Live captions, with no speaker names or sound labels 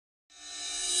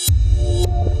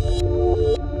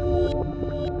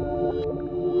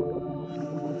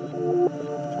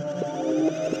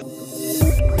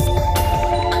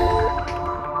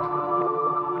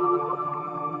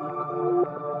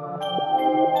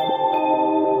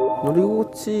Our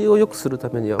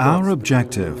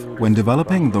objective when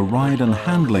developing the ride and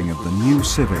handling of the new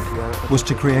Civic was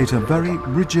to create a very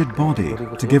rigid body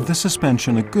to give the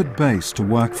suspension a good base to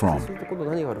work from.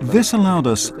 This allowed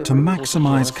us to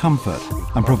maximize comfort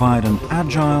and provide an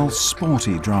agile,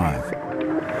 sporty drive.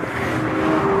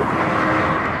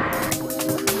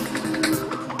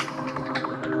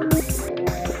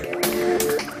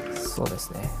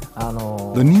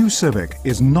 The new Civic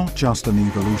is not just an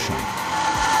evolution.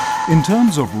 In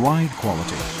terms of ride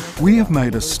quality, we have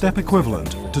made a step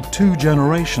equivalent to 2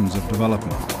 generations of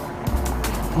development.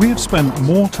 We have spent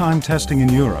more time testing in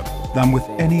Europe than with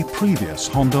any previous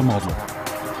Honda model.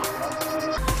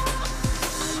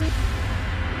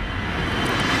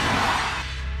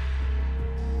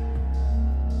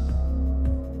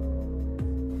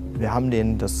 We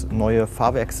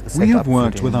have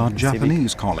worked with our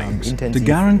Japanese colleagues to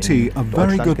guarantee a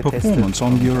very good performance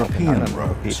on European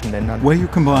roads, where you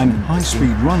combine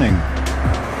high-speed running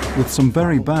with some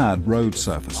very bad road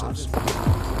surfaces.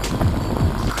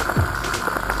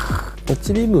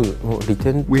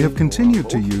 We have continued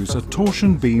to use a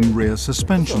torsion beam rear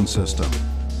suspension system,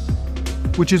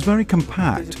 which is very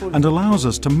compact and allows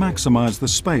us to maximize the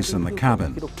space in the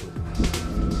cabin.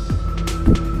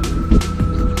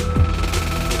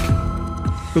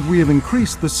 But we have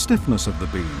increased the stiffness of the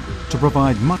beam to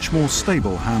provide much more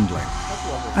stable handling.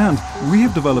 And we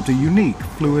have developed a unique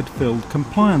fluid-filled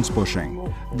compliance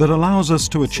bushing that allows us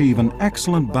to achieve an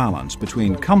excellent balance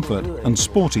between comfort and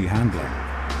sporty handling.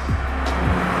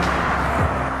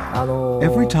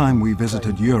 Every time we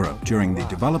visited Europe during the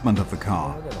development of the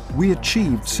car, we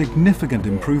achieved significant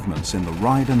improvements in the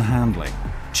ride and handling,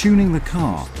 tuning the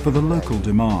car for the local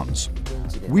demands.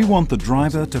 We want the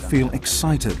driver to feel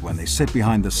excited when they sit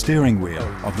behind the steering wheel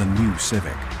of the new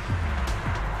Civic.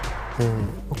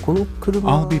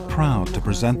 I'll be proud to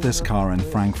present this car in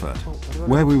Frankfurt,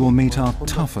 where we will meet our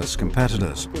toughest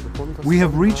competitors. We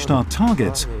have reached our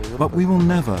targets, but we will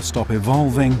never stop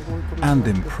evolving and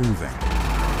improving.